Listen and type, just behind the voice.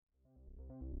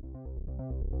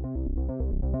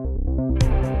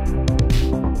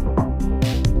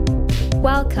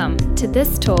Welcome to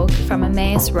this talk from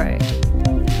Emmaus Road,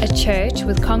 a church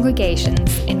with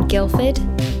congregations in Guildford,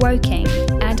 Woking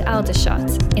and Aldershot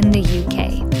in the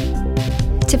UK.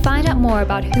 To find out more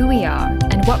about who we are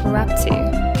and what we're up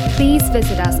to, please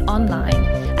visit us online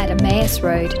at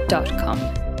emmausroad.com.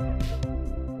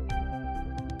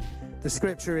 The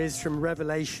scripture is from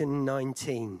Revelation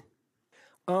 19.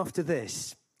 After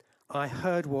this, I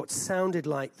heard what sounded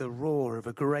like the roar of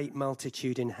a great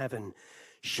multitude in heaven,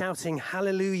 shouting,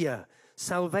 "Hallelujah!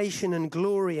 Salvation and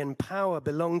glory and power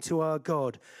belong to our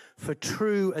God, for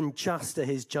true and just are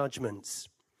his judgments.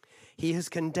 He has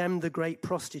condemned the great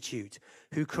prostitute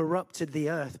who corrupted the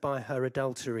earth by her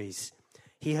adulteries.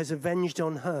 He has avenged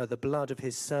on her the blood of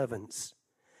his servants."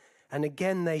 And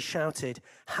again they shouted,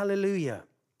 "Hallelujah!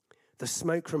 The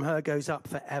smoke from her goes up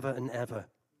forever and ever."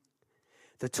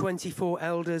 The 24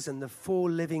 elders and the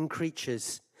 4 living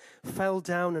creatures fell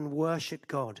down and worshipped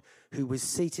God, who was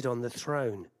seated on the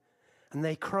throne. And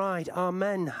they cried,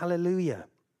 "Amen, hallelujah."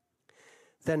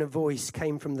 Then a voice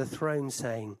came from the throne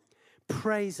saying,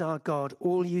 "Praise our God,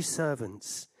 all you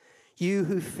servants, you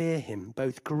who fear him,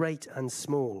 both great and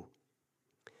small."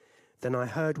 Then I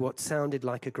heard what sounded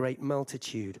like a great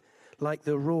multitude, like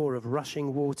the roar of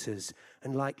rushing waters,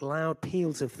 and like loud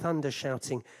peals of thunder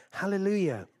shouting,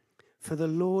 "Hallelujah! For the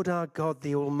Lord our God,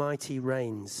 the Almighty,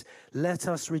 reigns. Let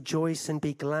us rejoice and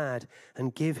be glad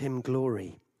and give him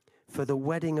glory. For the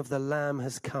wedding of the Lamb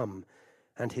has come,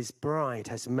 and his bride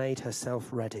has made herself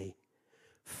ready.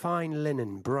 Fine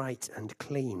linen, bright and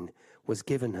clean, was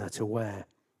given her to wear."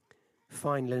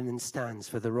 Fine linen stands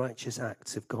for the righteous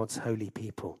acts of God's holy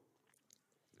people.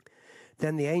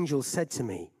 Then the angel said to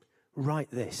me,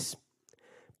 "Write this: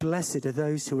 Blessed are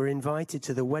those who are invited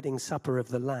to the wedding supper of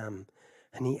the Lamb."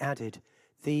 And he added,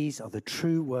 "These are the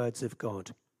true words of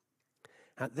God."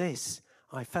 At this,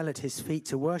 I fell at his feet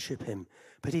to worship him.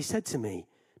 But he said to me,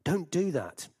 "Don't do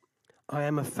that. I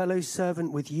am a fellow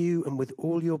servant with you and with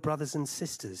all your brothers and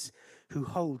sisters who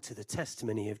hold to the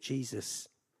testimony of Jesus.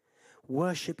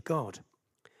 Worship God,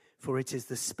 for it is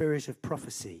the spirit of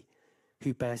prophecy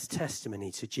who bears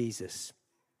testimony to Jesus."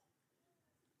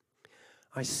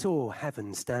 I saw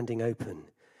heaven standing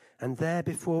open, and there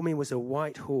before me was a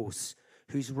white horse,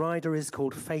 whose rider is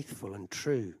called Faithful and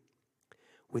True.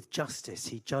 With justice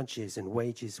he judges and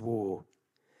wages war.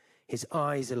 His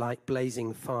eyes are like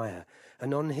blazing fire,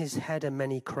 and on his head are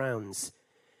many crowns.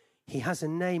 He has a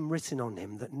name written on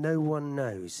him that no one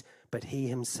knows but he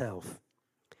himself.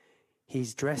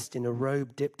 He's dressed in a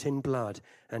robe dipped in blood,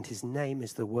 and his name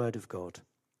is the Word of God.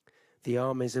 The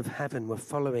armies of heaven were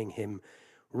following him,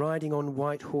 riding on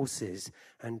white horses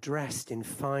and dressed in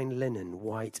fine linen,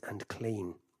 white and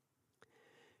clean.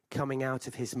 Coming out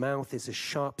of his mouth is a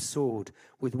sharp sword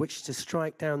with which to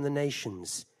strike down the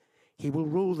nations. He will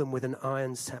rule them with an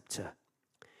iron scepter.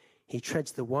 He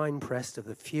treads the winepress of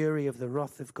the fury of the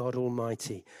wrath of God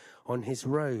Almighty. On his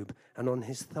robe and on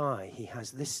his thigh he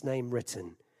has this name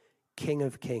written: King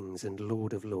of Kings and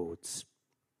Lord of Lords.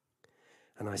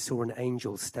 And I saw an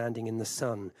angel standing in the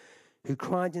sun, who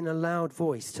cried in a loud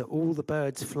voice to all the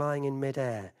birds flying in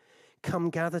midair, "Come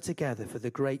gather together for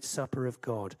the great supper of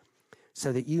God,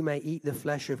 so that you may eat the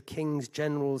flesh of kings,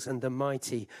 generals, and the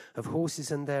mighty, of horses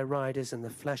and their riders, and the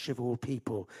flesh of all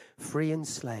people, free and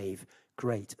slave,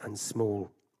 great and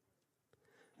small."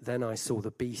 Then I saw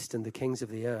the beast and the kings of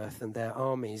the earth and their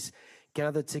armies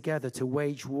gathered together to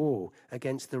wage war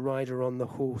against the rider on the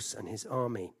horse and his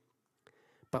army.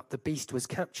 But the beast was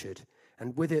captured,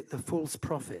 and with it the false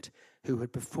prophet who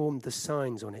had performed the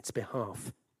signs on its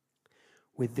behalf.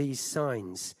 With these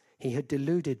signs he had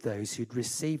deluded those who'd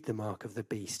received the mark of the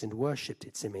beast and worshipped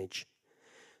its image.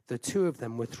 The 2 of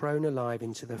them were thrown alive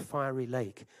into the fiery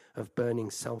lake of burning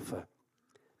sulfur.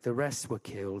 The rest were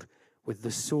killed with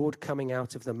the sword coming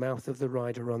out of the mouth of the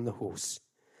rider on the horse,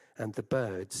 and the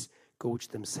birds gorged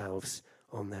themselves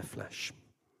on their flesh.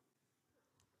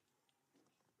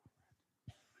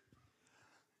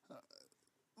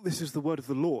 This is the word of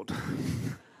the Lord.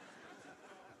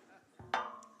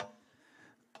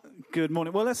 Good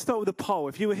morning. Well, let's start with a poll.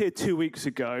 If you were here 2 weeks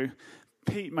ago,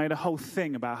 Pete made a whole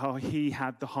thing about how he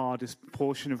had the hardest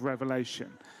portion of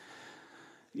Revelation.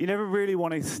 You never really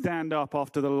want to stand up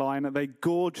after the line that they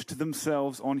gorged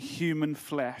themselves on human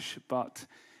flesh, but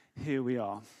here we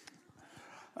are.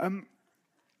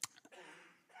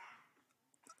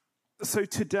 So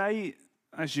today,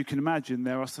 as you can imagine,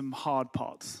 there are some hard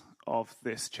parts of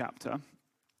this chapter.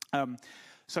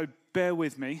 So bear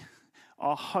with me.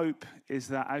 Our hope is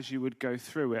that as you would go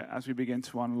through it, as we begin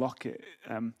to unlock it.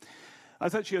 I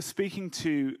was actually speaking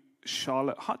to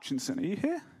Charlotte Hutchinson. Are you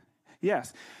here?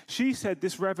 Yes. She said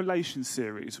this Revelation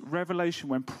series, Revelation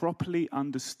when properly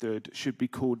understood, should be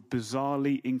called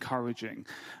Bizarrely Encouraging.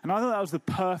 And I thought that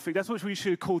was that's what we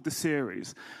should have called the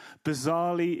series.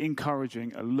 Bizarrely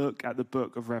Encouraging, a look at the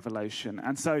book of Revelation.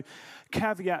 And so,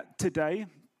 caveat today,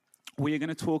 we are going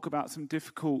to talk about some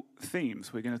difficult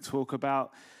themes. We're going to talk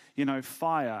about,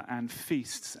 fire and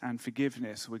feasts and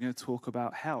forgiveness. We're going to talk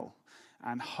about hell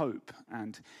and hope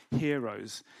and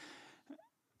heroes.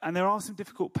 And there are some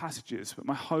difficult passages, but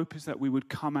my hope is that we would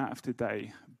come out of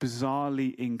today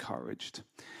bizarrely encouraged.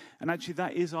 And actually,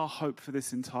 that is our hope for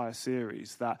this entire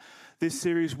series, that this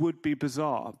series would be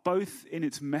bizarre, both in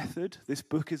its method, this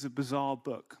book is a bizarre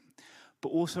book, but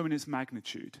also in its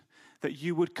magnitude, that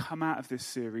you would come out of this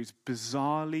series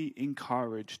bizarrely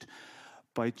encouraged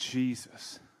by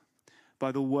Jesus,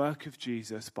 by the work of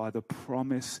Jesus, by the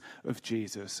promise of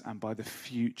Jesus, and by the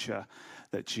future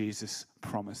that Jesus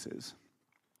promises.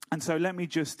 And so let me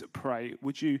just pray.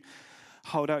 Would you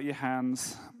hold out your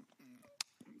hands?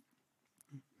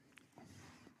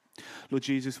 Lord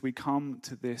Jesus, we come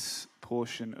to this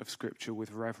portion of Scripture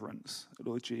with reverence.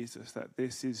 Lord Jesus, that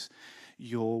this is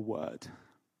your word.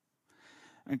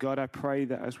 And God, I pray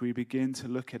that as we begin to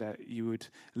look at it, you would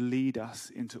lead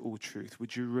us into all truth.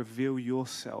 Would you reveal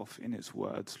yourself in its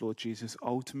words, Lord Jesus?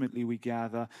 Ultimately, we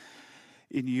gather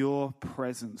in your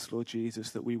presence, Lord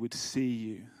Jesus, that we would see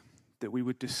you, that we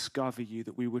would discover you,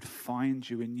 that we would find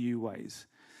you in new ways,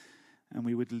 and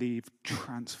we would leave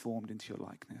transformed into your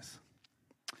likeness.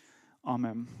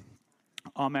 Amen.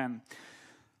 Amen.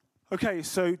 Okay,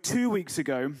 so 2 weeks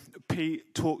ago,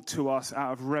 Pete talked to us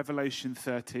out of Revelation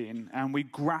 13, and we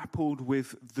grappled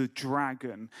with the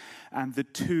dragon and the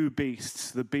two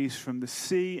beasts, the beast from the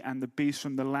sea and the beast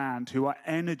from the land, who are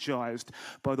energized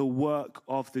by the work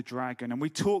of the dragon. And we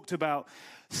talked about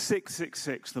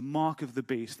 666, the mark of the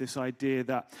beast, this idea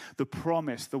that the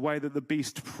promise, the way that the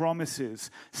beast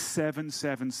promises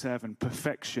 777,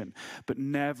 perfection, but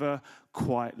never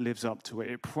quite lives up to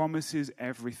it. It promises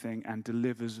everything and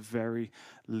delivers very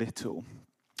little.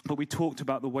 But we talked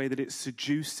about the way that it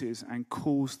seduces and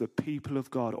calls the people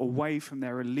of God away from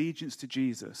their allegiance to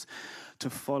Jesus to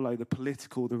follow the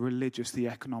political, the religious, the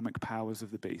economic powers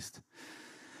of the beast.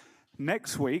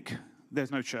 Next week,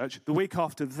 there's no church. The week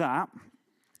after that,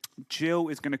 Jill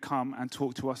is going to come and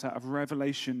talk to us out of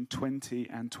Revelation 20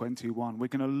 and 21. We're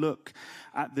going to look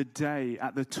at the day,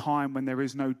 at the time when there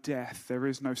is no death, there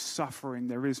is no suffering,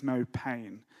 there is no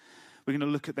pain. We're going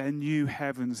to look at their new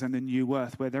heavens and the new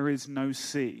earth where there is no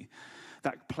sea.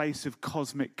 That place of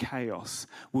cosmic chaos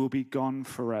will be gone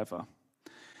forever.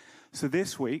 So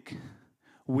this week,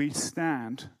 we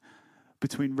stand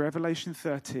between Revelation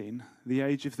 13, the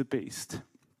age of the beast,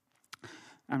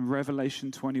 and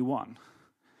Revelation 21,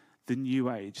 the new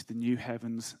age, the new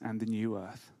heavens and the new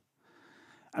earth.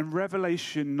 And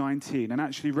Revelation 19, and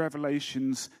actually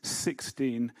Revelations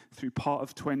 16 through part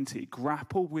of 20,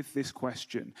 grapple with this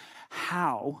question.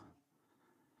 How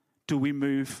do we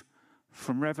move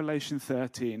from Revelation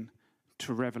 13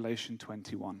 to Revelation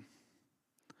 21?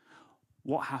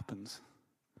 What happens?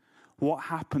 What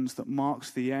happens that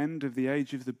marks the end of the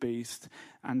age of the beast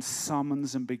and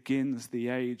summons and begins the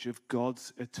age of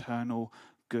God's eternal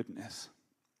goodness?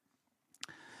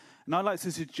 And I'd like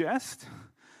to suggest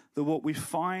that what we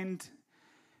find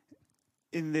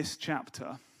in this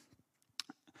chapter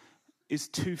is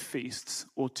two feasts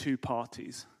or two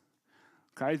parties.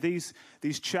 Okay,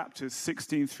 these chapters,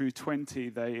 16 through 20,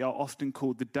 they are often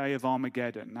called the Day of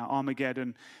Armageddon. Now,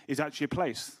 Armageddon is actually a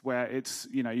place where it's,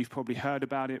 you've probably heard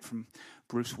about it from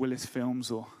Bruce Willis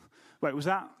films or... Wait, was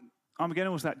that Armageddon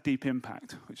or was that Deep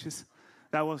Impact?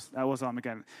 That was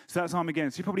Armageddon. So that's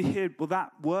Armageddon. So you probably hear, well,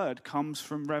 that word comes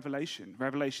from Revelation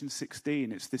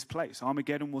 16. It's this place.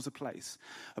 Armageddon was a place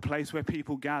where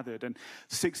people gathered. And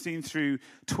 16 through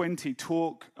 20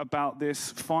 talk about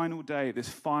this final day, this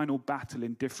final battle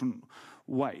in different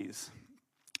ways.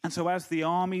 And so as the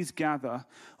armies gather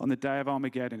on the day of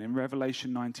Armageddon, in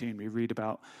Revelation 19, we read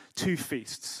about two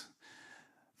feasts.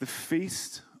 The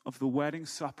feast of the wedding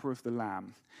supper of the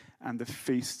Lamb and the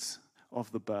feasts of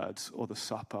the birds, or the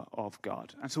supper of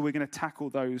God. And so we're going to tackle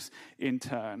those in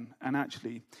turn. And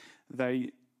actually,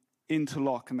 they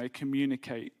interlock and they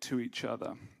communicate to each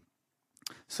other.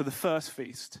 So the first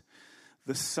feast,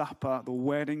 the supper, the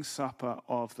wedding supper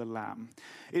of the Lamb.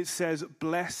 It says,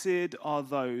 "Blessed are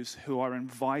those who are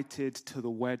invited to the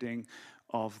wedding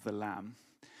of the Lamb."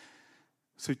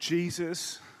 So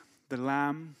Jesus, the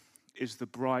Lamb, is the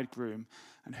bridegroom.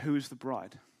 And who is the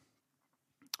bride?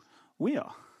 We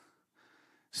are.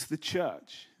 It's the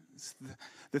church. It's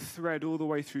the thread all the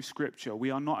way through Scripture. We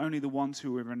are not only the ones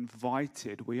who are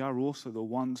invited, we are also the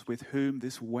ones with whom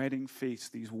this wedding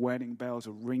feast, these wedding bells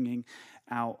are ringing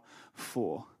out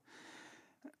for.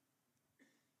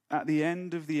 At the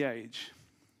end of the age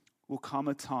will come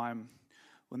a time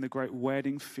when the great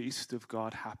wedding feast of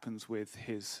God happens with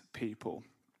his people.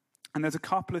 And there's a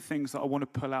couple of things that I want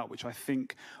to pull out which I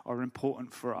think are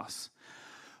important for us.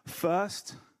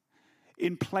 First,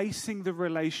 in placing the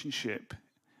relationship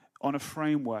on a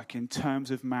framework in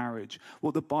terms of marriage,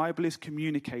 what the Bible is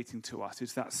communicating to us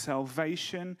is that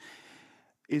salvation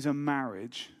is a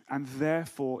marriage, and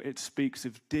therefore it speaks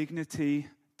of dignity,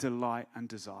 delight, and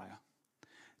desire.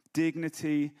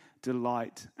 Dignity,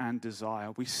 delight, and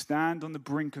desire. We stand on the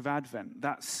brink of Advent,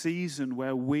 that season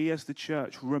where we as the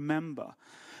church remember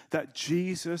that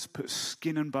Jesus put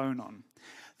skin and bone on,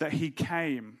 that he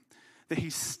came, that he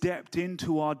stepped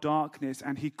into our darkness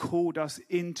and he called us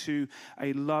into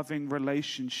a loving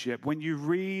relationship. When you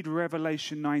read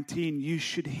Revelation 19, you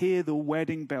should hear the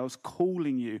wedding bells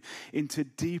calling you into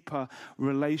deeper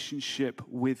relationship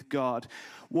with God.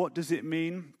 What does it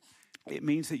mean? It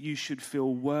means that you should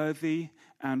feel worthy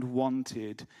and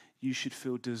wanted. You should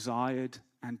feel desired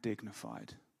and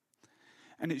dignified.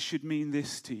 And it should mean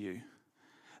this to you,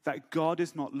 that God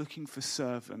is not looking for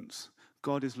servants.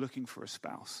 God is looking for a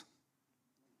spouse.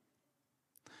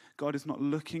 God is not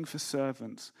looking for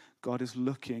servants. God is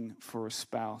looking for a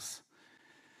spouse.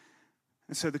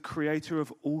 And so the Creator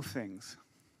of all things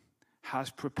has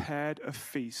prepared a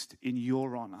feast in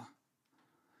your honor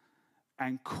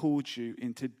and called you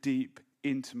into deep,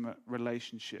 intimate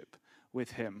relationship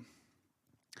with him.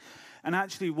 And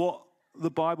actually what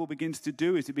the Bible begins to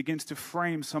do is it begins to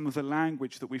frame some of the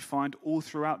language that we find all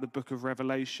throughout the book of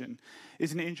Revelation.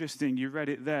 Isn't it interesting? You read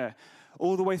it there.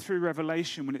 All the way through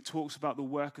Revelation, when it talks about the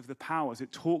work of the powers,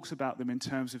 it talks about them in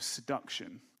terms of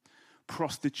seduction,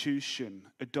 prostitution,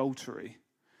 adultery.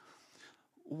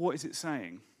 What is it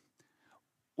saying?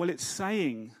 Well, it's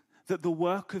saying that the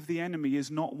work of the enemy is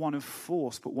not one of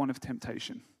force, but one of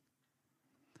temptation.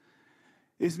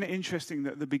 Isn't it interesting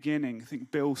that at the beginning, I think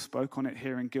Bill spoke on it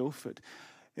here in Guildford,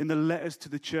 in the letters to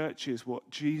the churches, what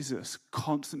Jesus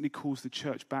constantly calls the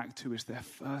church back to is their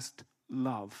first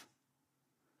love.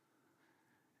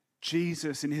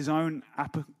 Jesus, in his own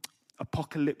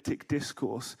apocalyptic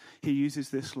discourse, he uses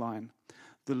this line,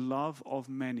 the love of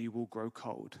many will grow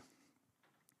cold.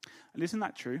 And isn't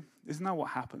that true? Isn't that what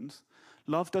happens?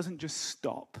 Love doesn't just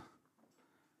stop.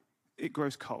 It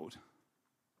grows cold.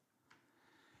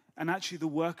 And actually the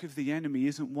work of the enemy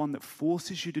isn't one that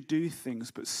forces you to do things,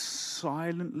 but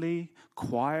silently,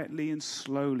 quietly, and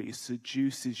slowly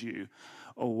seduces you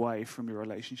away from your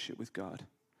relationship with God.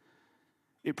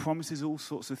 It promises all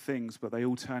sorts of things, but they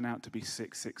all turn out to be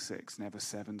 666, never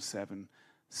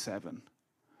 777.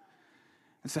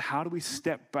 And so how do we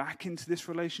step back into this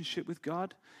relationship with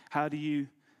God? How do you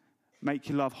make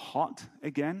your love hot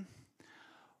again?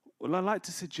 Well, I'd like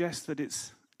to suggest that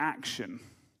it's action.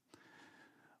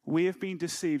 We have been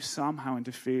deceived somehow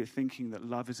into thinking that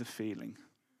love is a feeling.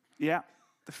 Yeah,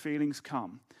 the feelings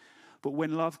come. But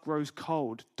when love grows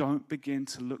cold, don't begin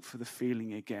to look for the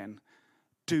feeling again.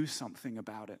 Do something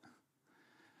about it.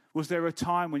 Was there a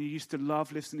time when you used to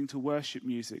love listening to worship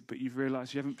music, but you've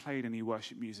realized you haven't played any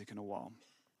worship music in a while?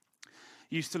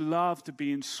 You used to love to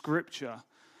be in scripture,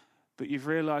 but you've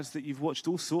realized that you've watched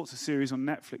all sorts of series on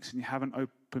Netflix and you haven't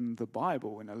opened the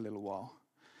Bible in a little while.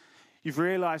 You've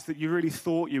realized that you really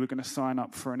thought you were going to sign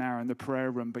up for an hour in the prayer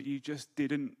room, but you just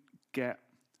didn't get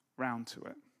round to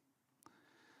it.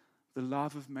 The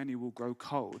love of many will grow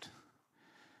cold.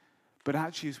 But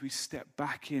actually, as we step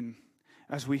back in,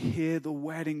 as we hear the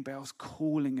wedding bells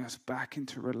calling us back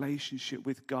into relationship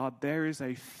with God, there is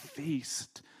a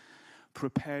feast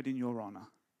prepared in your honor.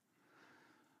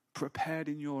 Prepared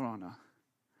in your honor.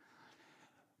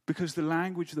 Because the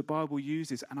language the Bible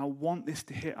uses, and I want this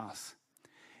to hit us,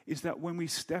 is that when we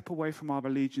step away from our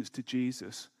allegiance to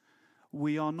Jesus,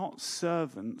 we are not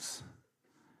servants,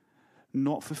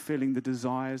 not fulfilling the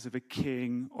desires of a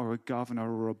king or a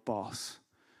governor or a boss.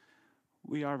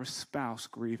 We are a spouse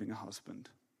grieving a husband.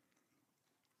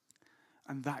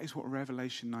 And that is what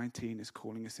Revelation 19 is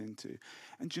calling us into.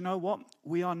 And do you know what?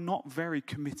 We are not very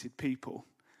committed people.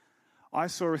 I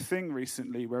saw a thing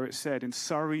recently where it said in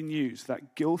Surrey News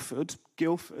that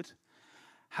Guildford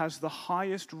has the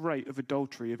highest rate of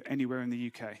adultery of anywhere in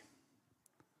the UK.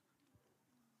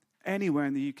 Anywhere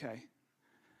in the UK.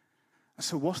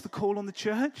 So what's the call on the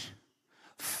church?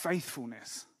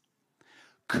 Faithfulness.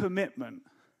 Commitment.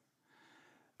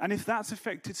 And if that's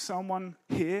affected someone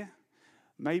here,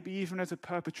 maybe even as a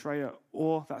perpetrator,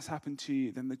 or that's happened to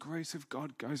you, then the grace of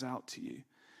God goes out to you.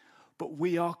 but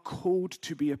we are called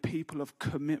to be a people of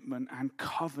commitment and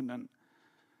covenant.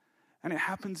 And it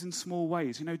happens in small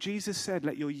ways. You know, Jesus said,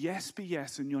 let your yes be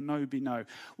yes and your no be no.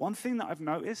 One thing that I've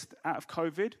noticed out of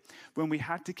COVID, when we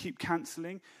had to keep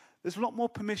cancelling, there's a lot more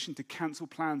permission to cancel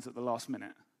plans at the last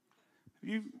minute.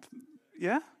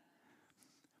 Yeah?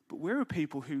 But we're a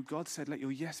people who God said, let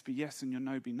your yes be yes and your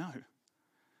no be no.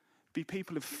 Be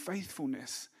people of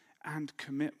faithfulness and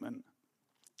commitment.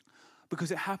 Because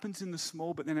it happens in the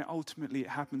small, but then ultimately it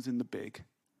happens in the big.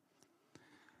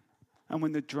 And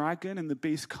when the dragon and the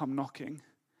beast come knocking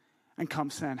and come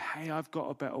saying, hey, I've got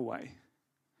a better way,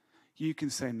 you can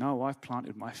say, no, I've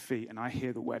planted my feet and I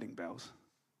hear the wedding bells.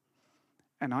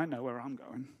 And I know where I'm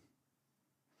going.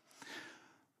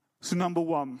 So number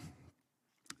one,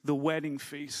 the wedding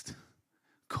feast,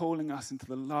 calling us into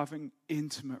the loving,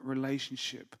 intimate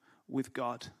relationship with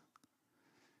God.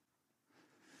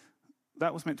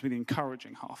 That was meant to be the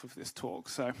encouraging half of this talk,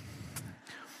 so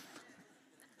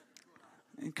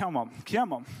come on.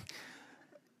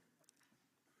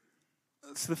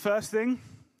 So the first thing,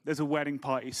 there's a wedding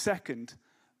party. Second,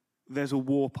 there's a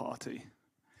war party.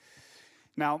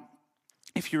 Now,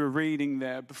 if you were reading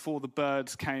there before the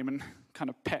birds came and kind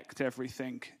of pecked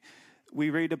everything,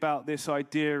 we read about this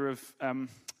idea of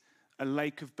a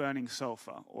lake of burning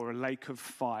sulfur or a lake of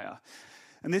fire.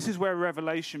 And this is where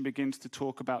Revelation begins to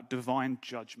talk about divine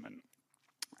judgment.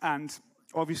 And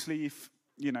obviously, if,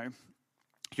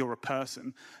 you're a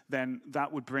person, then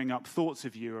that would bring up thoughts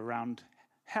of you around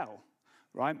hell,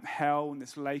 right? Hell and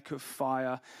this lake of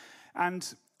fire.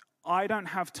 And I don't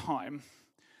have time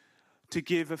to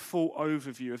give a full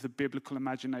overview of the biblical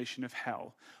imagination of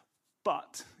hell.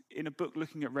 But in a book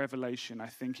looking at Revelation, I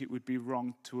think it would be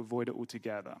wrong to avoid it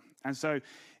altogether. And so,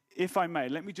 if I may,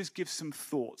 let me just give some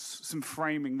thoughts, some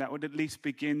framing that would at least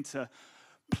begin to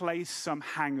place some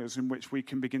hangers in which we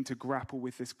can begin to grapple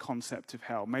with this concept of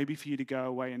hell. Maybe for you to go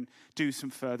away and do some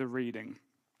further reading.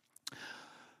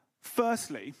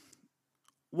 Firstly,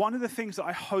 one of the things that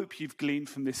I hope you've gleaned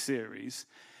from this series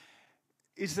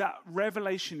is that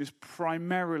Revelation is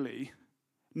primarily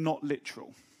not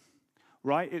literal,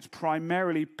 right? It's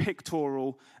primarily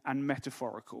pictorial and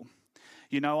metaphorical.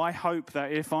 I hope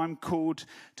that if I'm called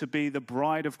to be the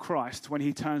bride of Christ, when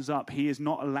he turns up, he is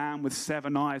not a lamb with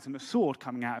 7 eyes and a sword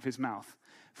coming out of his mouth,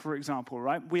 for example,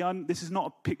 right? This is not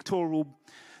a pictorial,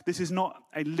 this is not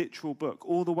a literal book.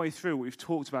 All the way through, we've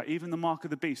talked about, even the mark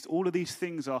of the beast, all of these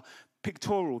things are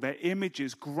pictorial. They're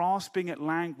images grasping at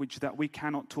language that we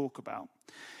cannot talk about.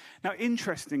 Now,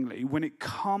 interestingly, when it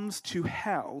comes to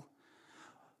hell,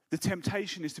 the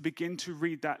temptation is to begin to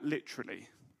read that literally.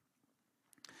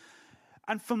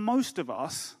 And for most of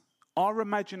us, our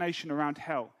imagination around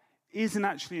hell isn't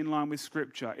actually in line with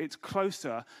Scripture. It's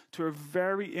closer to a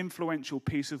very influential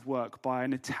piece of work by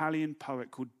an Italian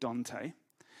poet called Dante.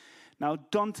 Now,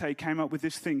 Dante came up with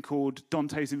this thing called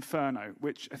Dante's Inferno,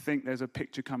 which I think there's a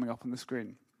picture coming up on the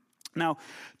screen. Now,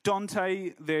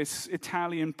 Dante, this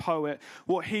Italian poet,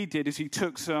 what he did is he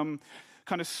took some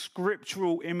kind of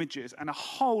scriptural images and a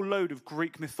whole load of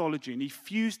Greek mythology, and he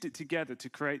fused it together to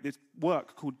create this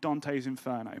work called Dante's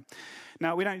Inferno.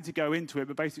 Now, we don't need to go into it,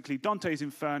 but basically Dante's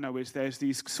Inferno is there's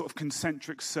these sort of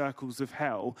concentric circles of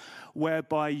hell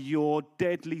whereby your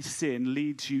deadly sin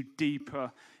leads you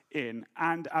deeper in.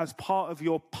 And as part of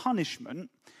your punishment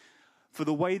for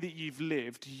the way that you've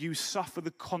lived, you suffer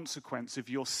the consequence of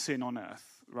your sin on earth.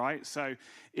 Right? So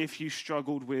if you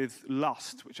struggled with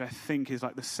lust, which I think is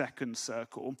like the second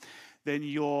circle, then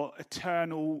your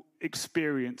eternal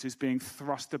experience is being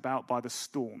thrust about by the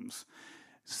storms,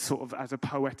 sort of as a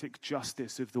poetic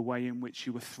justice of the way in which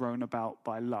you were thrown about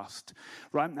by lust.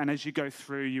 Right? And as you go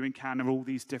through, you encounter all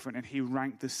these different, and he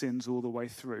ranked the sins all the way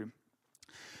through.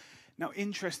 Now,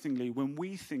 interestingly, when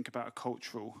we think about a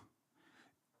cultural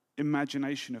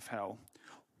imagination of hell,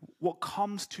 what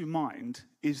comes to mind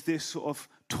is this sort of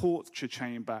torture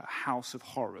chamber house of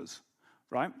horrors,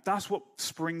 right? That's what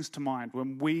springs to mind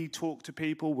when we talk to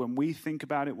people, when we think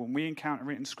about it, when we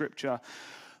encounter it in Scripture.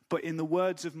 But in the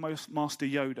words of Master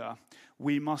Yoda,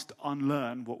 we must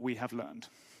unlearn what we have learned,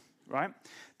 right?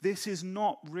 This is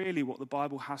not really what the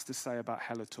Bible has to say about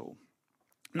hell at all.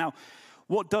 Now,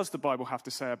 what does the Bible have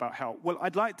to say about hell? Well,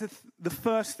 I'd like to, the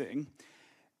first thing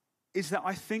is that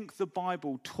I think the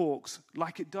Bible talks,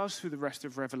 like it does through the rest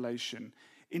of Revelation,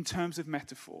 in terms of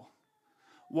metaphor.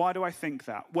 Why do I think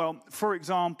that? Well, for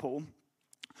example,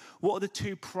 what are the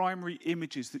 2 primary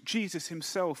images that Jesus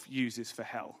himself uses for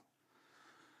hell?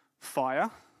 Fire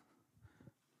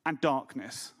and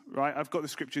darkness, right? I've got the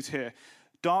scriptures here.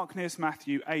 Darkness,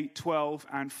 Matthew 8:12,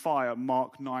 and fire,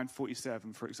 Mark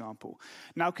 9:47, for example.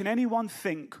 Now, can anyone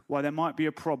think why there might be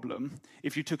a problem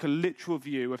if you took a literal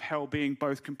view of hell being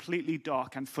both completely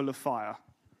dark and full of fire?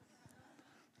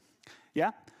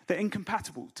 Yeah? They're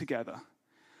incompatible together.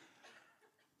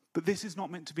 But this is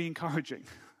not meant to be encouraging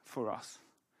for us.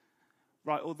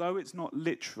 Right? Although it's not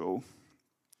literal,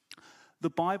 the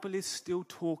Bible is still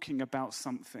talking about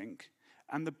something,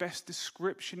 and the best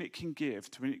description it can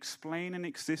give to explain an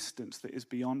existence that is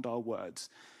beyond our words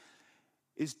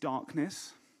is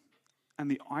darkness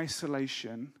and the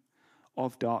isolation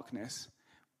of darkness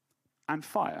and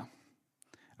fire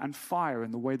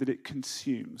in the way that it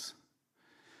consumes.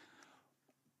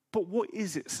 But what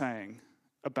is it saying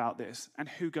about this, and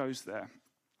who goes there?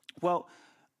 Well,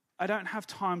 I don't have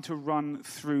time to run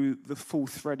through the full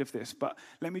thread of this, but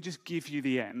let me just give you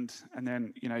the end, and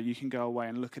then you can go away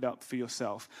and look it up for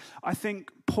yourself. I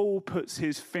think Paul puts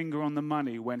his finger on the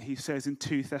money when he says in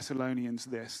 2 Thessalonians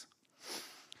this: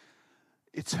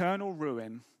 eternal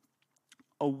ruin,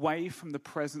 away from the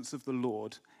presence of the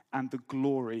Lord and the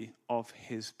glory of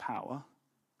his power.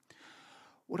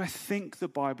 What I think the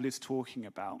Bible is talking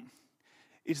about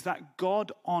is that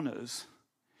God honors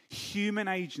human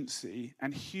agency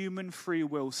and human free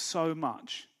will so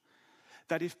much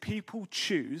that if people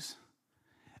choose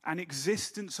an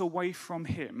existence away from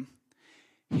him,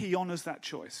 he honors that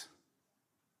choice.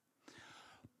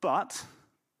 But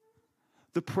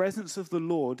the presence of the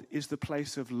Lord is the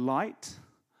place of light,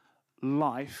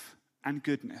 life, and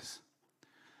goodness.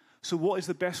 So what is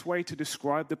the best way to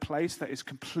describe the place that is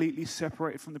completely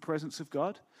separated from the presence of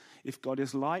God? If God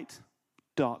is light,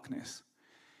 darkness.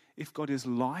 If God is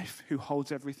life, who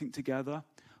holds everything together,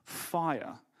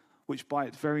 fire, which by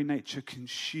its very nature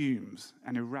consumes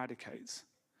and eradicates.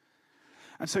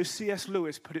 And so C.S.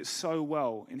 Lewis put it so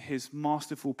well in his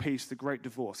masterful piece, The Great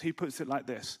Divorce. He puts it like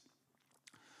this: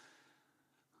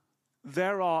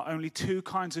 there are only two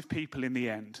kinds of people in the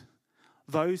end: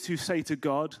 those who say to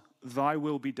God, thy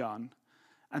will be done,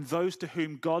 and those to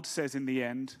whom God says in the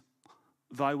end,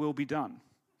 thy will be done.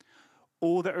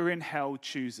 All that are in hell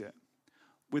choose it.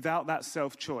 Without that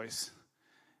self-choice,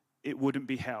 it wouldn't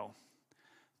be hell.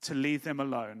 To leave them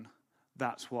alone,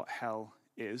 that's what hell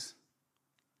is.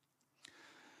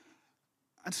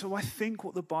 And so I think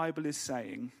what the Bible is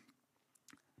saying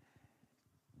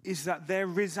is that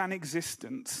there is an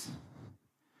existence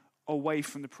away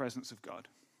from the presence of God.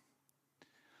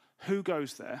 Who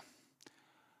goes there?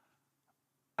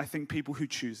 I think people who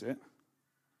choose it.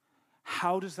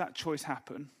 How does that choice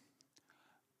happen?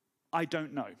 I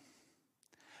don't know.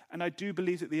 And I do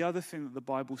believe that the other thing that the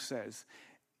Bible says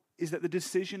is that the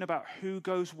decision about who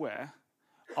goes where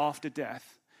after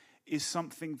death is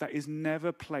something that is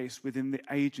never placed within the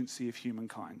agency of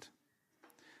humankind.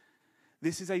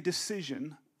 This is a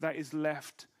decision that is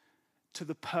left to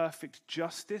the perfect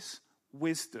justice,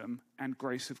 wisdom, and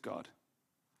grace of God.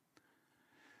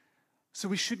 So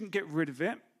we shouldn't get rid of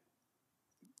it.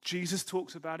 Jesus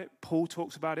talks about it, Paul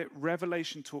talks about it,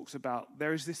 Revelation talks about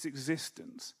there is this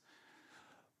existence.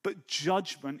 But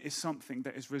judgment is something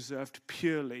that is reserved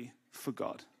purely for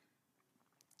God.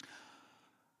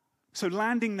 So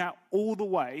landing that all the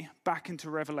way back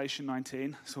into Revelation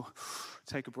 19, so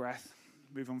take a breath,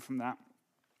 move on from that.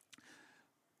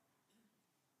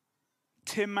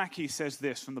 Tim Mackey says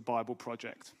this from the Bible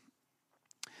Project.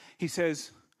 He says,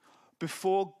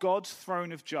 before God's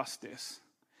throne of justice,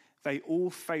 they all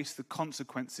face the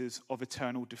consequences of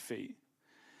eternal defeat.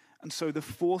 And so the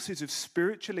forces of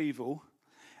spiritual evil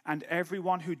and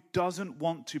everyone who doesn't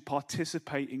want to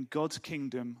participate in God's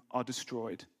kingdom are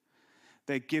destroyed.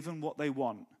 They're given what they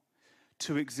want,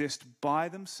 to exist by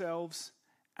themselves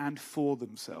and for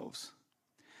themselves.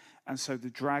 And so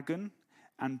the dragon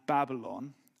and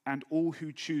Babylon and all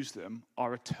who choose them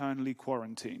are eternally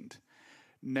quarantined,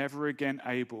 never again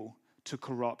able to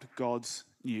corrupt God's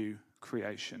new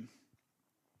creation.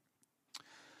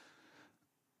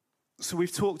 So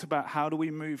we've talked about how do we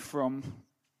move from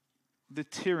the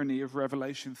tyranny of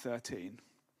Revelation 13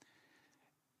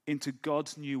 into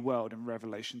God's new world in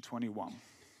Revelation 21.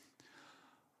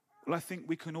 Well, I think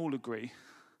we can all agree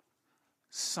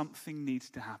something needs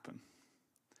to happen.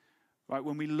 Right?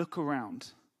 When we look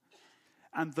around,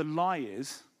 and the lie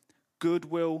is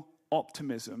goodwill,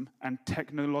 optimism, and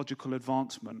technological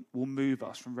advancement will move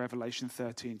us from Revelation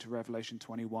 13 to Revelation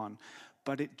 21,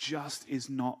 but it just is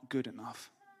not good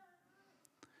enough.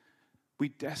 We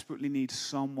desperately need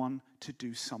someone to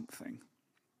do something.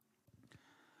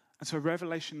 And so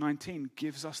Revelation 19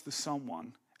 gives us the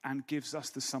someone and gives us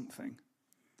the something.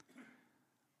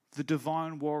 The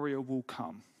divine warrior will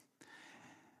come.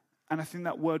 And I think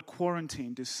that word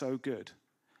quarantined is so good,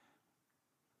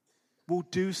 will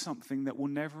do something that will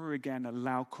never again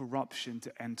allow corruption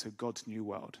to enter God's new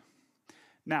world.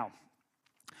 Now,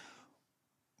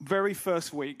 very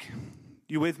first week,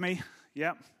 you with me?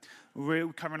 Yeah,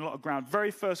 we're covering a lot of ground.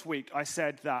 Very first week, I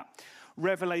said that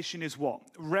revelation is what?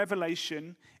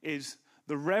 Revelation is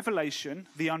the revelation,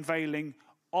 the unveiling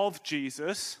of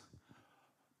Jesus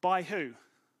by who?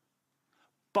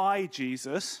 By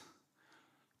Jesus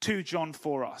to John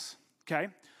for us, okay?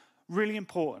 Really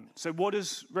important. So what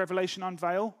does Revelation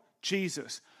unveil?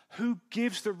 Jesus. Who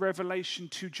gives the revelation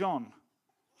to John?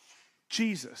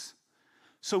 Jesus.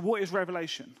 So what is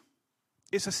Revelation?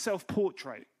 It's a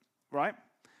self-portrait, right?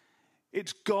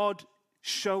 It's God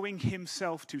showing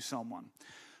himself to someone.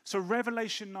 So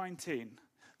Revelation 19,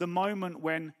 the moment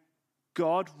when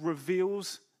God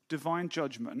reveals divine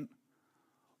judgment,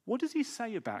 what does he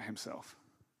say about himself?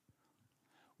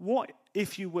 What,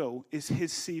 if you will, is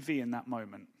his CV in that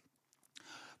moment?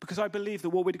 Because I believe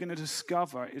that what we're going to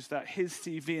discover is that his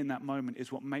CV in that moment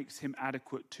is what makes him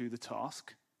adequate to the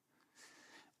task.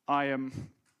 I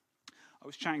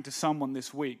was chatting to someone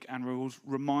this week and was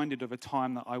reminded of a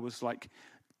time that I was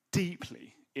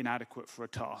deeply inadequate for a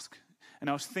task. And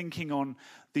I was thinking on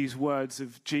these words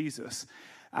of Jesus.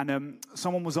 And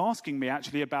someone was asking me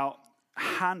actually about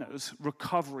Hannah's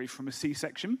recovery from a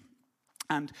C-section.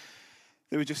 And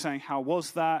they were just saying, how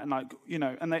was that?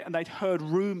 And they'd heard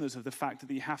rumors of the fact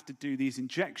that you have to do these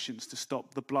injections to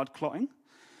stop the blood clotting.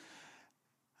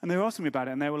 And they were asking me about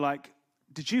it, and they were like,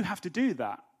 did you have to do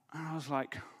that? And I was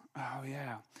like, oh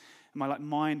yeah. And my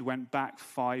mind went back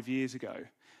 5 years ago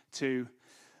to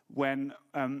when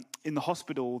in the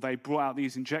hospital they brought out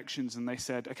these injections and they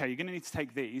said, okay, you're going to need to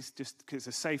take these just because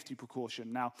it's a safety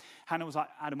precaution. Now, Hannah was like,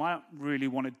 Adam, I don't really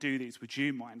want to do these. Would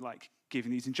you mind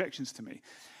giving these injections to me?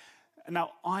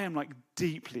 Now, I am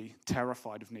deeply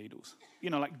terrified of needles,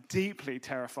 deeply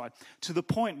terrified to the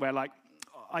point where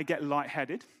I get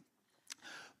lightheaded.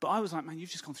 But I was like, man, you've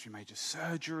just gone through major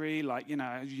surgery.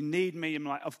 You need me. I'm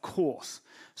like, of course.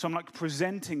 So I'm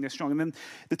presenting this strong. And then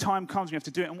the time comes when you have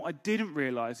to do it. And what I didn't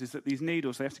realize is that these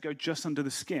needles, they have to go just under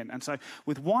the skin. And so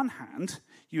with one hand,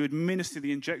 you administer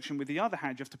the injection. With the other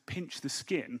hand, you have to pinch the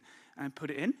skin and put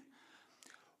it in.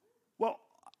 Well,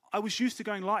 I was used to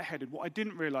going lightheaded. What I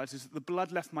didn't realize is that the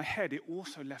blood left my head. It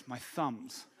also left my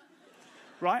thumbs.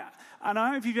 Right? And I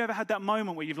don't know if you've ever had that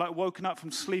moment where you've woken up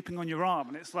from sleeping on your arm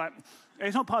and it's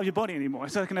it's not part of your body anymore.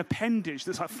 It's an appendage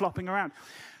that's flopping around.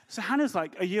 So Hannah's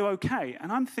like, are you okay?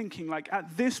 And I'm thinking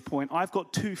at this point, I've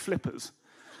got 2 flippers.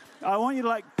 I want you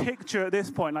to picture at this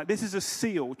point, this is a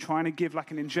seal trying to give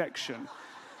an injection.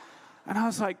 And I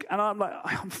was like,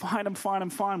 I'm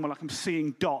fine. Well, I'm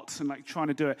seeing dots and trying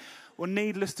to do it. Well,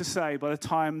 needless to say, by the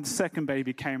time the second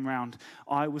baby came round,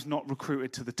 I was not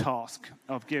recruited to the task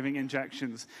of giving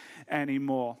injections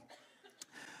anymore.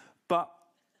 But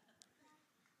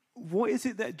what is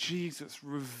it that Jesus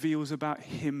reveals about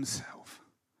himself?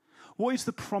 What is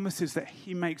the promises that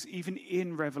he makes even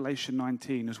in Revelation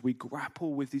 19 as we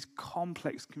grapple with these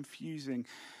complex, confusing,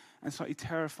 and slightly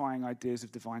terrifying ideas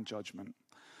of divine judgment?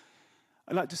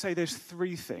 I'd like to say there's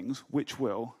 3 things which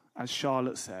will, as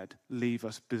Charlotte said, leave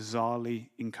us bizarrely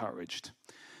encouraged.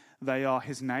 They are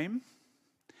his name,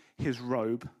 his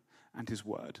robe, and his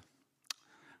word.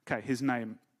 Okay, his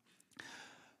name.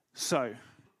 So,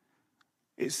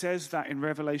 it says that in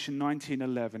Revelation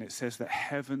 19:11, it says that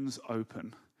heavens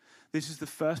open. This is the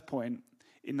first point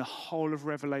in the whole of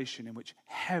Revelation in which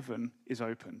heaven is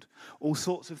opened. All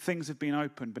sorts of things have been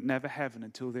opened, but never heaven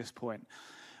until this point.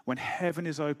 When heaven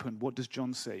is open, what does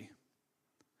John see?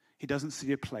 He doesn't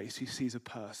see a place, he sees a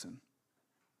person.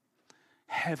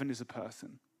 Heaven is a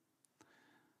person.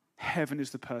 Heaven is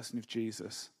the person of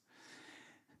Jesus.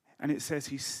 And it says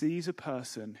he sees a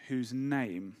person whose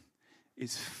name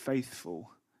is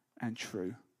faithful and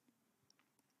true.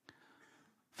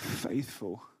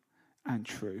 Faithful and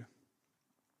true.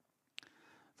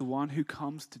 The one who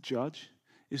comes to judge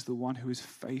is the one who is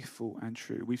faithful and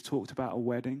true. We've talked about a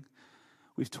wedding.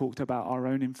 We've talked about our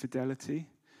own infidelity.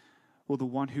 Well, the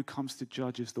one who comes to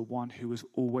judge is the one who has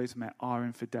always met our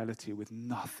infidelity with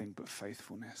nothing but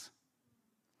faithfulness.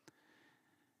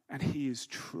 And he is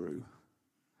true.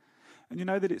 And you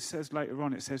know that it says later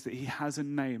on, it says that he has a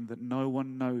name that no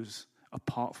one knows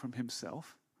apart from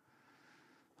himself.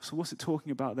 So what's it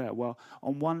talking about there? Well,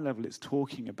 on one level, it's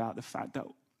talking about the fact that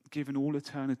given all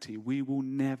eternity, we will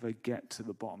never get to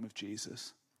the bottom of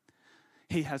Jesus.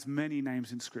 He has many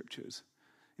names in Scripture,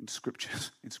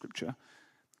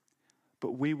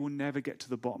 but we will never get to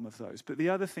the bottom of those. But the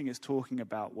other thing it's talking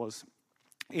about was,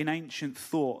 in ancient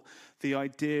thought, the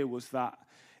idea was that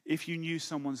if you knew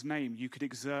someone's name, you could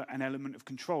exert an element of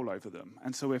control over them.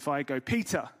 And so if I go,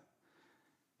 Peter,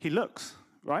 he looks,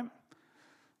 right?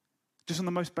 Just on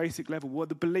the most basic level. Well,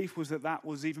 the belief was that that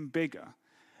was even bigger.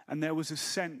 And there was a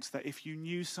sense that if you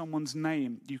knew someone's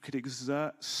name, you could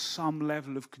exert some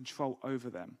level of control over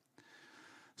them.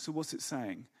 So what's it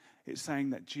saying? It's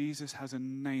saying that Jesus has a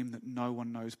name that no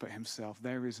one knows but himself.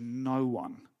 There is no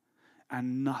one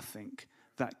and nothing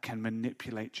that can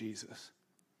manipulate Jesus.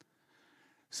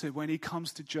 So when he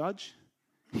comes to judge,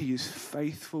 he is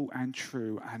faithful and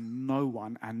true, and no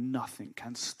one and nothing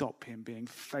can stop him being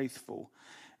faithful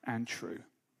and true.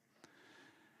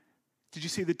 Did you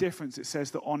see the difference? It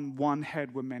says that on one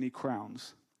head were many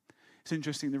crowns. It's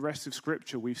interesting, the rest of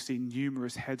Scripture, we've seen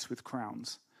numerous heads with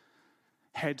crowns.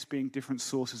 Heads being different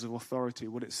sources of authority.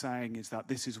 What it's saying is that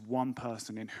this is one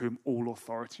person in whom all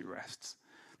authority rests.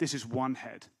 This is one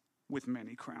head with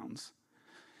many crowns.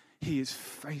 He is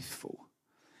faithful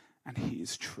and he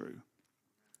is true.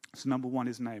 So number one,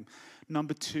 his name.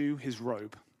 Number two, his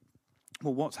robe.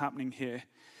 Well, what's happening here?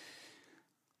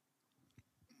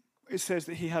 It says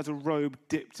that he has a robe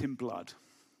dipped in blood.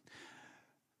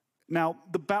 Now,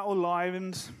 the battle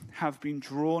lines have been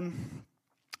drawn.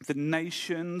 The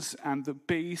nations and the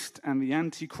beast and the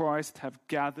Antichrist have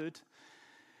gathered.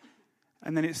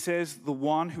 And then it says the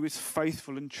one who is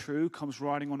faithful and true comes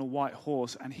riding on a white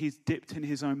horse, and he's dipped in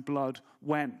his own blood.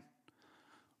 When?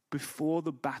 Before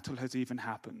the battle has even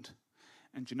happened.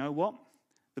 And you know what?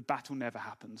 The battle never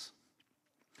happens.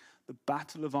 The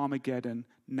battle of Armageddon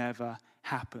never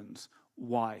happens.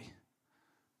 Why?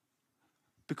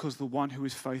 Because the one who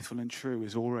is faithful and true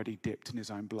is already dipped in his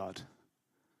own blood.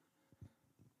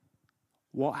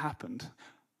 What happened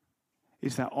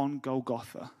is that on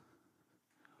Golgotha,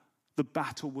 the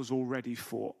battle was already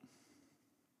fought.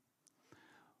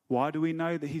 Why do we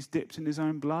know that he's dipped in his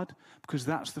own blood? Because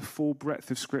that's the full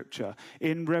breadth of Scripture.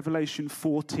 In Revelation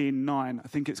 14:9, I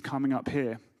think it's coming up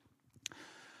here,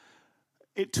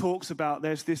 it talks about,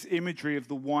 there's this imagery of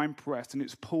the winepress, and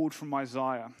it's pulled from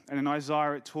Isaiah. And in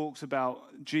Isaiah, it talks about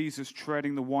Jesus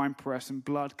treading the winepress and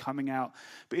blood coming out.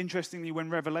 But interestingly, when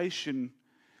Revelation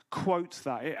quotes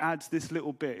that, it adds this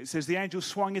little bit. It says, the angel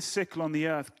swung his sickle on the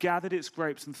earth, gathered its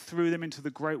grapes, and threw them into the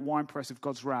great winepress of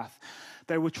God's wrath.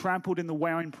 They were trampled in the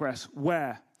winepress.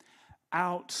 Where?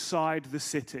 Outside the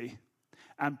city.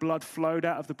 And blood flowed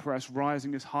out of the press,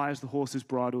 rising as high as the horses'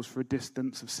 bridles for a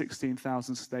distance of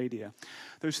 16,000 stadia.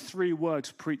 Those three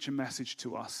words preach a message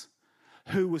to us.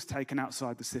 Who was taken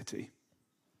outside the city?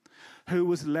 Who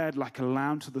was led like a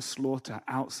lamb to the slaughter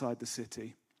outside the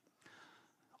city?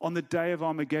 On the day of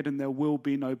Armageddon, there will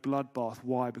be no bloodbath.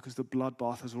 Why? Because the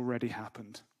bloodbath has already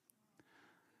happened.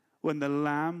 When the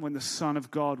Lamb, when the Son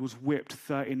of God was whipped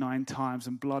 39 times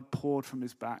and blood poured from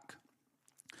his back.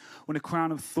 When a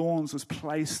crown of thorns was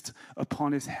placed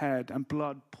upon his head and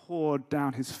blood poured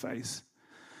down his face.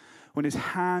 When his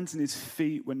hands and his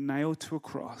feet were nailed to a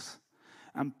cross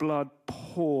and blood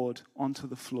poured onto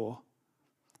the floor.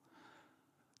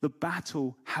 The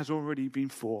battle has already been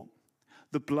fought.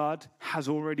 The blood has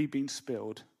already been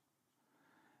spilled,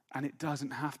 and it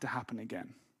doesn't have to happen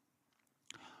again.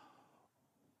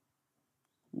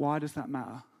 Why does that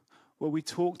matter? Well, we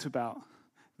talked about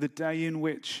the day in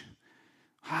which,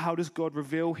 how does God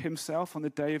reveal himself on the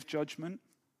day of judgment?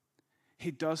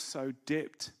 He does so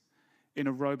dipped in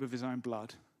a robe of his own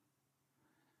blood.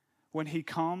 When he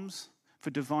comes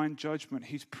for divine judgment,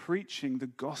 he's preaching the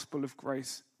gospel of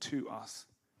grace to us.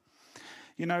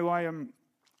 You know,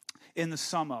 in the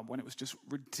summer, when it was just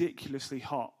ridiculously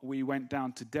hot, we went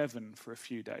down to Devon for a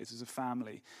few days as a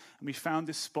family. And we found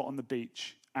this spot on the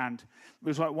beach. And it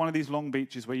was like one of these long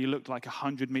beaches where you looked like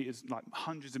 100 meters, like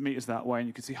hundreds of meters that way, and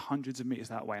you could see hundreds of meters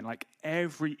that way. And like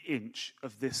every inch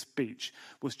of this beach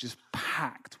was just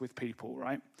packed with people,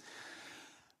 right?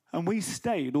 And we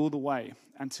stayed all the way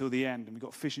until the end. And we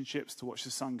got fish and chips to watch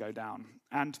the sun go down.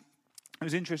 And it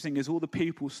was interesting, as all the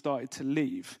people started to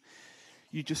leave,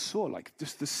 you just saw like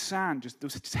just the sand, there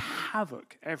was just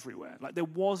havoc everywhere. Like there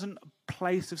wasn't a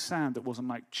place of sand that wasn't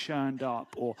like churned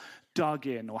up or dug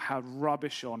in or had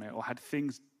rubbish on it or had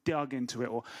things dug into it,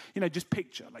 or, you know, just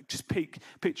picture like just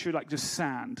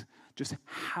sand, just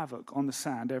havoc on the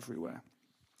sand everywhere.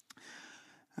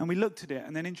 And we looked at it,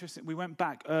 and then interesting, we went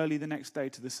back early the next day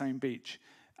to the same beach,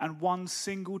 and one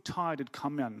single tide had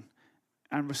come in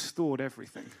and restored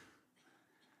everything.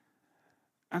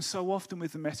 And so often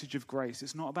with the message of grace,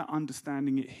 it's not about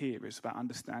understanding it here, it's about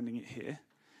understanding it here.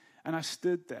 And I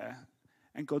stood there,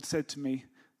 and God said to me,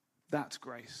 that's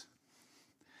grace.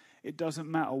 It doesn't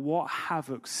matter what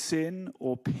havoc sin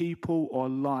or people or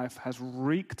life has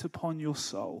wreaked upon your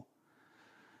soul.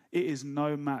 It is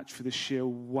no match for the sheer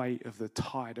weight of the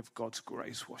tide of God's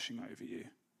grace washing over you.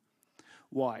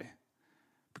 Why?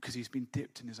 because he's been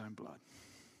dipped in his own blood.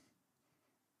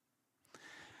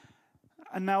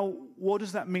 And now, what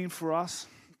does that mean for us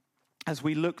as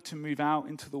we look to move out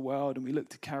into the world and we look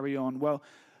to carry on? Well,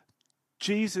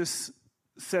 Jesus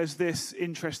says this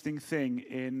interesting thing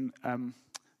in, I think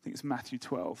it's Matthew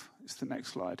 12. It's the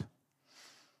next slide.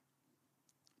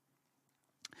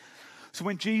 So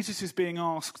when Jesus is being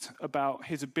asked about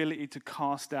his ability to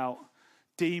cast out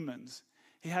demons,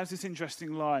 he has this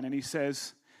interesting line, and he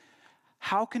says,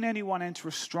 "How can anyone enter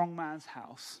a strong man's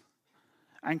house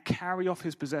and carry off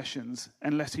his possessions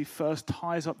unless he first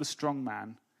ties up the strong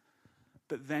man,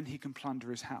 but then he can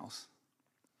plunder his house?"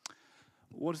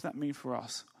 What does that mean for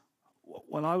us?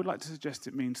 Well, I would like to suggest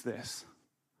it means this.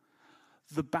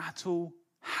 The battle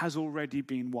has already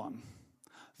been won.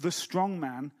 The strong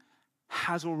man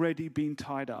has already been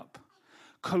tied up.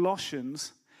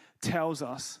 Colossians tells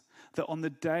us that on the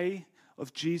day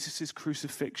of Jesus'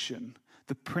 crucifixion,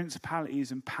 the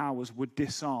principalities and powers were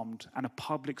disarmed and a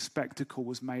public spectacle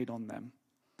was made on them.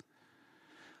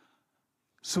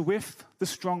 So if the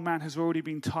strong man has already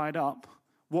been tied up,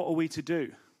 what are we to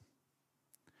do?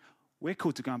 We're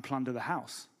called to go and plunder the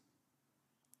house.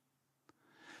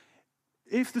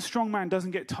 If the strong man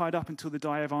doesn't get tied up until the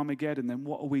day of Armageddon, then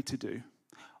what are we to do?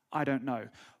 I don't know.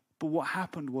 But what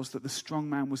happened was that the strong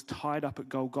man was tied up at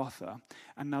Golgotha,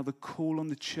 and now the call on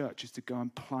the church is to go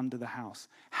and plunder the house.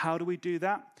 How do we do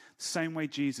that? The same way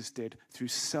Jesus did, through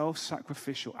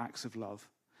self-sacrificial acts of love.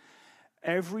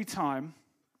 Every time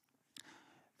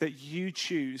that you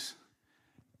choose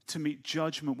to meet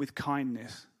judgment with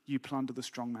kindness, you plunder the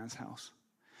strong man's house.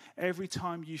 Every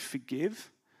time you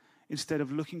forgive, instead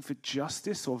of looking for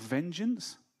justice or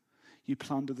vengeance, you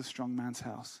plunder the strong man's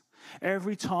house.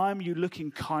 Every time you look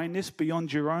in kindness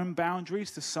beyond your own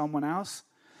boundaries to someone else,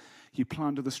 you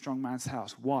plunder the strong man's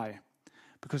house. Why?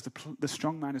 Because the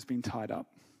strong man has been tied up.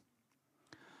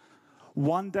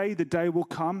 One day, the day will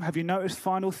come. Have you noticed,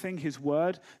 final thing, his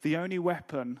word, the only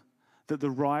weapon that the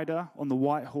rider on the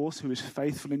white horse who is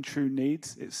faithful and true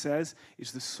needs, it says,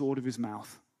 is the sword of his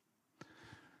mouth.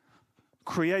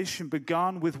 Creation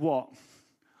began with what?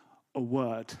 A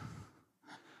word.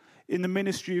 In the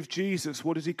ministry of Jesus,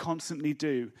 what does he constantly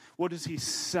do? What does he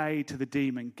say to the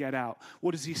demon? Get out.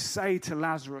 What does he say to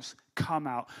Lazarus? Come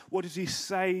out. What does he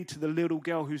say to the little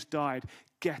girl who's died?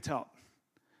 Get up.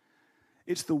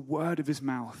 It's the word of his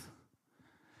mouth.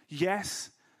 Yes,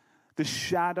 the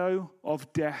shadow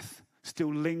of death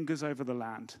still lingers over the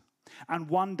land. And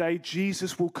one day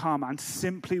Jesus will come and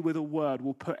simply with a word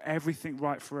will put everything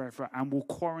right forever and will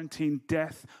quarantine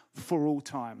death for all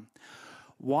time.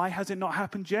 Why has it not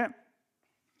happened yet?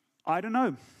 I don't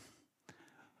know.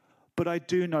 But I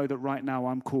do know that right now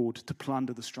I'm called to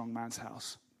plunder the strong man's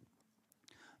house.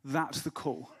 That's the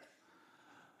call.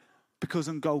 Because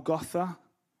on Golgotha,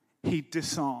 he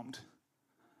disarmed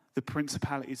the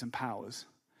principalities and powers.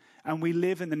 And we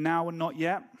live in the now and not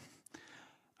yet.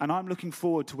 And I'm looking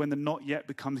forward to when the not yet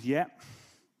becomes yet.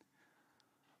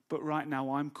 But right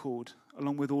now I'm called,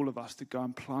 along with all of us, to go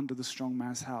and plunder the strong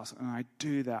man's house. And I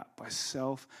do that by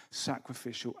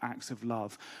self-sacrificial acts of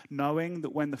love, knowing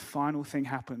that when the final thing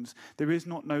happens, there is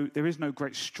no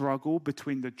great struggle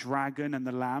between the dragon and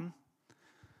the lamb.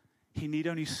 He need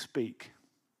only speak.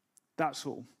 That's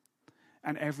all.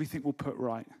 And everything will put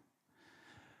right.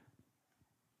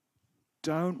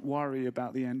 Don't worry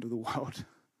about the end of the world,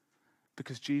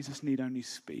 because Jesus need only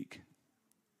speak.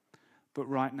 But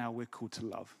right now we're called to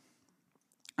love.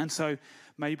 And so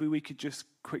maybe we could just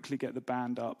quickly get the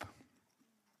band up.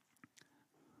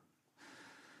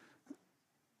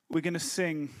 We're going to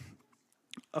sing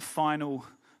a final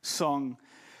song.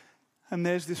 And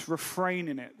there's this refrain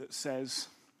in it that says,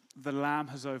 "The Lamb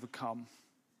has overcome."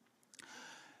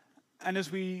 And as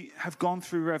we have gone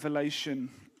through Revelation,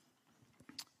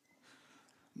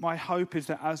 my hope is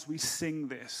that as we sing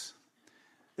this,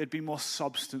 there'd be more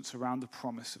substance around the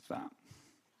promise of that.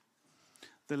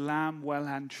 The Lamb well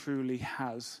and truly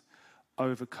has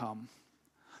overcome.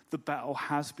 The battle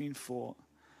has been fought.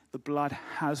 The blood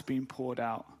has been poured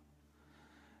out.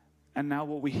 And now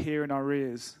what we hear in our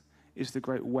ears is the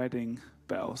great wedding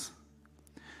bells.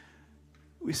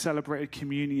 We celebrated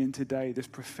communion today, this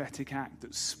prophetic act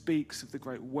that speaks of the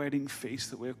great wedding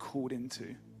feast that we are called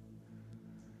into.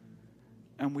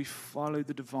 And we follow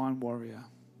the divine warrior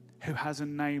who has a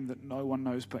name that no one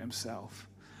knows but himself.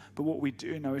 But what we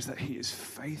do know is that he is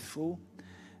faithful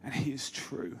and he is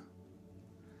true.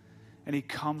 And he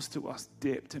comes to us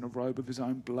dipped in a robe of his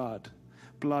own blood,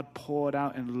 blood poured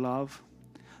out in love.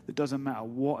 That doesn't matter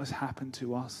what has happened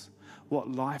to us,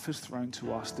 what life has thrown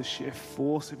to us, the sheer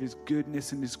force of his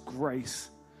goodness and his grace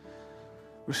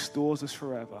restores us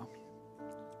forever.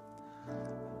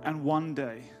 And one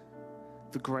day,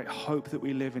 the great hope that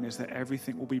we live in is that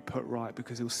everything will be put right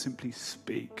because he'll simply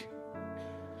speak.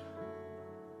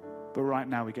 But right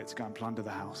now, we get to go and plunder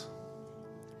the house.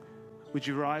 Would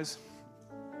you rise?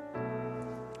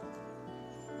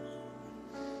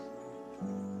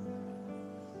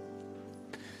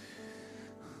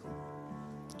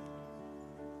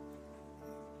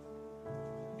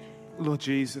 Lord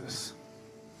Jesus,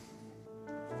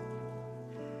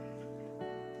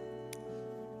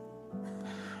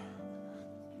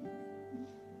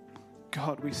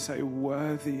 God, we say,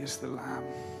 worthy is the Lamb.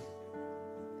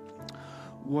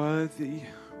 Worthy,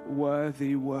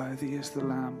 worthy, worthy is the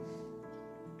Lamb.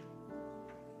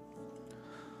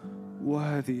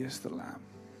 Worthy is the Lamb.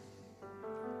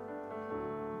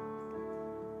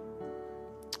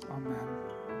 Amen.